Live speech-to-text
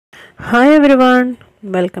Hi everyone,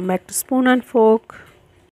 welcome back to Spoon and Fork.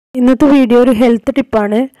 ഇന്നത്തെ video ഒരു health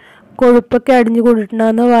ടിപ്പാണ്. കൊഴുപ്പൊക്കെ അടിഞ്ഞു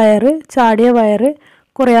കൂടിയിട്ടുണ്ടാകുന്ന ചാടിയ വയറ്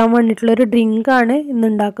കുറയാൻ വേണ്ടിയിട്ടുള്ളൊരു ഡ്രിങ്കാണ് ഇന്ന്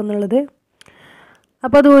ഉണ്ടാക്കുന്നുള്ളത്.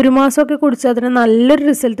 അപ്പോൾ അത് ഒരു മാസമൊക്കെ കുടിച്ചാൽ അതിന് നല്ലൊരു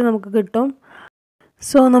റിസൾട്ട് നമുക്ക് കിട്ടും.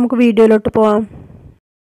 സോ നമുക്ക് വീഡിയോയിലോട്ട് പോവാം.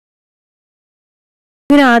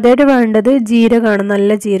 ഇതിന് ആദ്യമായിട്ട് വേണ്ടത് ജീരകമാണ്,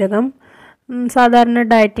 നല്ല ജീരകം. സാധാരണ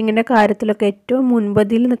ഡയറ്റിങ്ങിൻ്റെ കാര്യത്തിലൊക്കെ ഏറ്റവും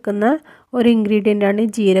മുൻപതിയിൽ നിൽക്കുന്ന ഒരു ഇൻഗ്രീഡിയൻ്റ് ആണ്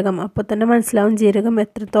ജീരകം. അപ്പോൾ തന്നെ മനസ്സിലാവും ജീരകം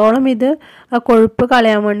എത്രത്തോളം ഇത് ആ കൊഴുപ്പ്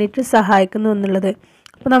കളയാൻ വേണ്ടിയിട്ട് സഹായിക്കുന്നു എന്നുള്ളത്.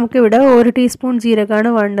 അപ്പോൾ നമുക്കിവിടെ 1 ടീസ്പൂൺ ജീരകമാണ്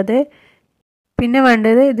വേണ്ടത്. പിന്നെ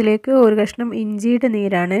വേണ്ടത് ഇതിലേക്ക് ഒരു കഷ്ണം ഇഞ്ചിയുടെ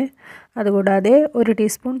നീരാണ്. അതുകൂടാതെ 1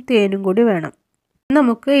 ടീസ്പൂൺ തേനും കൂടി വേണം.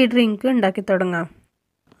 നമുക്ക് ഈ ഡ്രിങ്ക് ഉണ്ടാക്കി തുടങ്ങാം.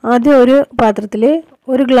 ആദ്യം ഒരു പാത്രത്തിൽ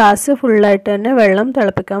 1 ഗ്ലാസ് ഫുള്ളായിട്ട് തന്നെ വെള്ളം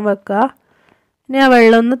തിളപ്പിക്കാൻ വെക്കുക. ഇനി ആ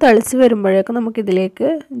വെള്ളം ഒന്ന് തിളച്ച് വരുമ്പോഴേക്കും നമുക്കിതിലേക്ക്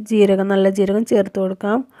നല്ല ജീരകം ചേർത്ത്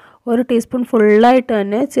കൊടുക്കാം. 1 ടീസ്പൂൺ ഫുള്ളായിട്ട്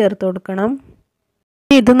തന്നെ ചേർത്ത് കൊടുക്കണം.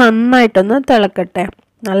 ഇത് നന്നായിട്ടൊന്ന് തിളക്കട്ടെ.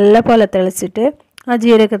 നല്ല പോലെ തിളച്ചിട്ട് ആ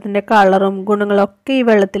ജീരകത്തിൻ്റെ കളറും ഗുണങ്ങളൊക്കെ ഈ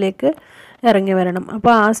വെള്ളത്തിലേക്ക് ഇറങ്ങി വരണം.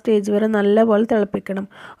 അപ്പോൾ ആ സ്റ്റേജ് വരെ നല്ല പോലെ തിളപ്പിക്കണം.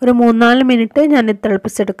 ഒരു 3-4 മിനിറ്റ് ഞാൻ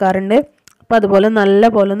തിളപ്പിച്ചെടുക്കാറുണ്ട്. അപ്പോൾ അതുപോലെ നല്ല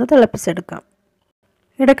പോലെ ഒന്ന് തിളപ്പിച്ചെടുക്കാം.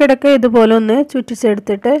 ഇടയ്ക്കിടയ്ക്ക് ഇതുപോലെ ഒന്ന്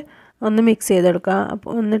ചുറ്റിച്ചെടുത്തിട്ട് ഒന്ന് മിക്സ് ചെയ്തെടുക്കുക.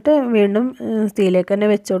 അപ്പോൾ എന്നിട്ട് വീണ്ടും തീയിലേക്ക് തന്നെ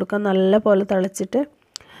വെച്ച് കൊടുക്കുക. നല്ല പോലെ തിളച്ചിട്ട്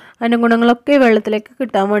അതിൻ്റെ ഗുണങ്ങളൊക്കെ വെള്ളത്തിലേക്ക്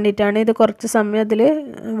കിട്ടാൻ വേണ്ടിയിട്ടാണ് ഇത് കുറച്ച് സമയം അതിൽ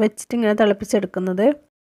വെച്ചിട്ട് ഇങ്ങനെ തിളപ്പിച്ചെടുക്കുന്നത്.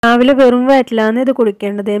 രാവിലെ വെറും വയറ്റിലാണ് ഇത്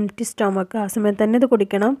കുടിക്കേണ്ടത്, എംപ്റ്റി സ്റ്റൊമക്ക്. ആ സമയത്ത് തന്നെ ഇത്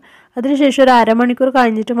കുടിക്കണം. അതിനുശേഷം ഒരു അരമണിക്കൂർ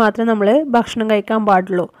കഴിഞ്ഞിട്ട് മാത്രമേ നമ്മൾ ഭക്ഷണം കഴിക്കാൻ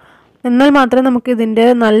പാടുള്ളൂ. എന്നാൽ മാത്രമേ നമുക്ക് ഇതിൻ്റെ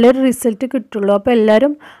നല്ലൊരു റിസൾട്ട് കിട്ടുള്ളൂ. അപ്പോൾ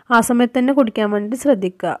എല്ലാവരും ആ സമയത്ത് തന്നെ കുടിക്കാൻ വേണ്ടി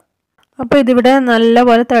ശ്രദ്ധിക്കുക. അപ്പോൾ ഇതിവിടെ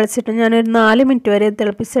നല്ലപോലെ തിളച്ചിട്ട് ഞാനൊരു 4 മിനിറ്റ് വരെ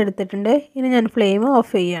തിളപ്പിച്ചെടുത്തിട്ടുണ്ട്. ഇനി ഞാൻ ഫ്ലെയിം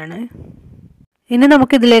ഓഫ് ചെയ്യുകയാണ്. ഇനി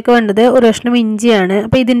നമുക്കിതിലേക്ക് വേണ്ടത് ഒരു കഷ്ണം ഇഞ്ചിയാണ്.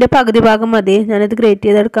 അപ്പോൾ ഇതിൻ്റെ പകുതി ഭാഗം മതി. ഞാനിത് ഗ്രേറ്റ്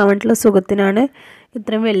ചെയ്തെടുക്കാൻ വേണ്ടിയിട്ടുള്ള സുഖത്തിനാണ്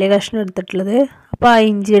ഇത്രയും വലിയ കഷ്ണം എടുത്തിട്ടുള്ളത്. അപ്പോൾ ആ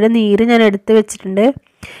ഇഞ്ചിയുടെ നീര് ഞാൻ എടുത്ത് വെച്ചിട്ടുണ്ട്.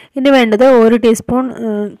 ഇനി വേണ്ടത് 1 ടീസ്പൂൺ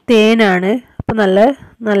തേനാണ്. അപ്പോൾ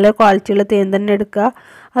നല്ല ക്വാളിറ്റിയുള്ള തേൻ തന്നെ എടുക്കുക.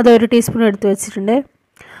 അത് 1 ടീസ്പൂൺ എടുത്ത് വെച്ചിട്ടുണ്ട്.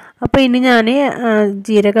 അപ്പോൾ ഇനി ഞാൻ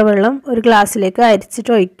ജീരക വെള്ളം ഒരു ഗ്ലാസ്സിലേക്ക്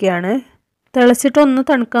അരിച്ചിട്ട് ഒഴിക്കുകയാണ്. തിളച്ചിട്ട് ഒന്ന്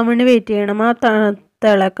തണുക്കാൻ വേണ്ടി വെയിറ്റ് ചെയ്യണം. ആ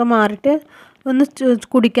തിളക്കം മാറിയിട്ട് ഒന്ന്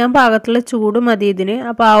കുടിക്കാൻ പാകത്തുള്ള ചൂട് മതി ഇതിന്.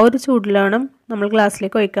 അപ്പോൾ ആ ഒരു ചൂടിലാണ് നമ്മൾ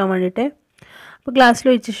ഗ്ലാസ്സിലേക്ക് ഒഴിക്കാൻ വേണ്ടിയിട്ട്. അപ്പോൾ ഗ്ലാസ്സിൽ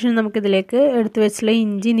ഒഴിച്ച ശേഷം നമുക്കിതിലേക്ക് എടുത്ത് വെച്ചിട്ടുള്ള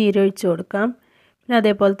ഇഞ്ചി നീരൊഴിച്ച് കൊടുക്കാം. പിന്നെ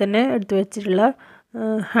അതേപോലെ തന്നെ എടുത്ത് വെച്ചിട്ടുള്ള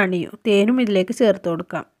തേനും ഇതിലേക്ക് ചേർത്ത്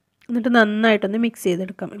കൊടുക്കാം. എന്നിട്ട് നന്നായിട്ടൊന്ന് മിക്സ്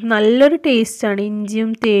ചെയ്തെടുക്കാം. നല്ലൊരു ടേസ്റ്റാണ്.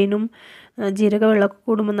 ഇഞ്ചിയും തേനും ജീരക വെള്ളമൊക്കെ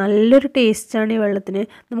കൂടുമ്പോൾ നല്ലൊരു ടേസ്റ്റാണ് ഈ വെള്ളത്തിന്.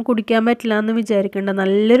 നമുക്ക് കുടിക്കാൻ പറ്റില്ല എന്ന് വിചാരിക്കേണ്ട,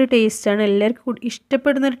 നല്ലൊരു ടേസ്റ്റാണ്. എല്ലാവർക്കും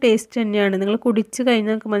ഇഷ്ടപ്പെടുന്നൊരു ടേസ്റ്റ് തന്നെയാണ്. നിങ്ങൾ കുടിച്ച്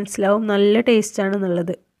കഴിഞ്ഞാൽ നമുക്ക് മനസ്സിലാവും നല്ല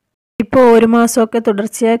ടേസ്റ്റാണെന്നുള്ളത്. ഇപ്പോൾ 1 മാസമൊക്കെ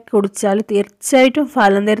തുടർച്ചയായി കുടിച്ചാൽ തീർച്ചയായിട്ടും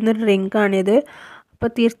ഫലം തരുന്നൊരു ഡ്രിങ്കാണിത്.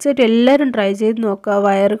 അപ്പോൾ തീർച്ചയായിട്ടും എല്ലാവരും ട്രൈ ചെയ്ത് നോക്കുക.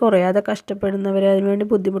 വയറ് കുറയാതെ കഷ്ടപ്പെടുന്നവർ, അതിനുവേണ്ടി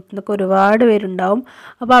ബുദ്ധിമുട്ടുന്നൊക്കെ ഒരുപാട് പേരുണ്ടാവും.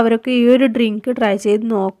 അപ്പോൾ അവരൊക്കെ ഈ ഒരു ഡ്രിങ്ക് ട്രൈ ചെയ്ത്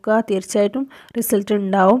നോക്കുക. തീർച്ചയായിട്ടും റിസൾട്ട്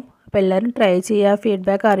ഉണ്ടാവും. അപ്പോൾ എല്ലാവരും ട്രൈ ചെയ്യുക,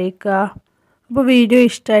 ഫീഡ്ബാക്ക് അറിയിക്കുക. അപ്പോൾ വീഡിയോ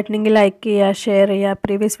ഇഷ്ടമായിട്ടുണ്ടെങ്കിൽ ലൈക്ക് ചെയ്യുക, ഷെയർ ചെയ്യുക,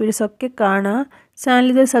 പ്രീവിയസ് വീഡിയോസൊക്കെ കാണുക. ചാനൽ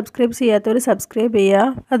ഇത് സബ്സ്ക്രൈബ് ചെയ്യാത്തവർ സബ്സ്ക്രൈബ്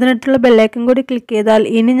ചെയ്യുക. അതിനായിട്ടുള്ള ബെല്ലൈക്കൺ കൂടി ക്ലിക്ക് ചെയ്താൽ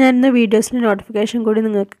ഇനി ഞാൻ വീഡിയോസിൻ്റെ നോട്ടിഫിക്കേഷൻ കൂടി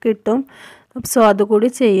നിങ്ങൾക്ക് കിട്ടും. സോ അതുകൂടി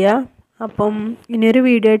ചെയ്യുക. അപ്പം ഇനിയൊരു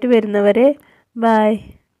വീഡിയോ ആയിട്ട് വരുന്നവരെ ബൈ.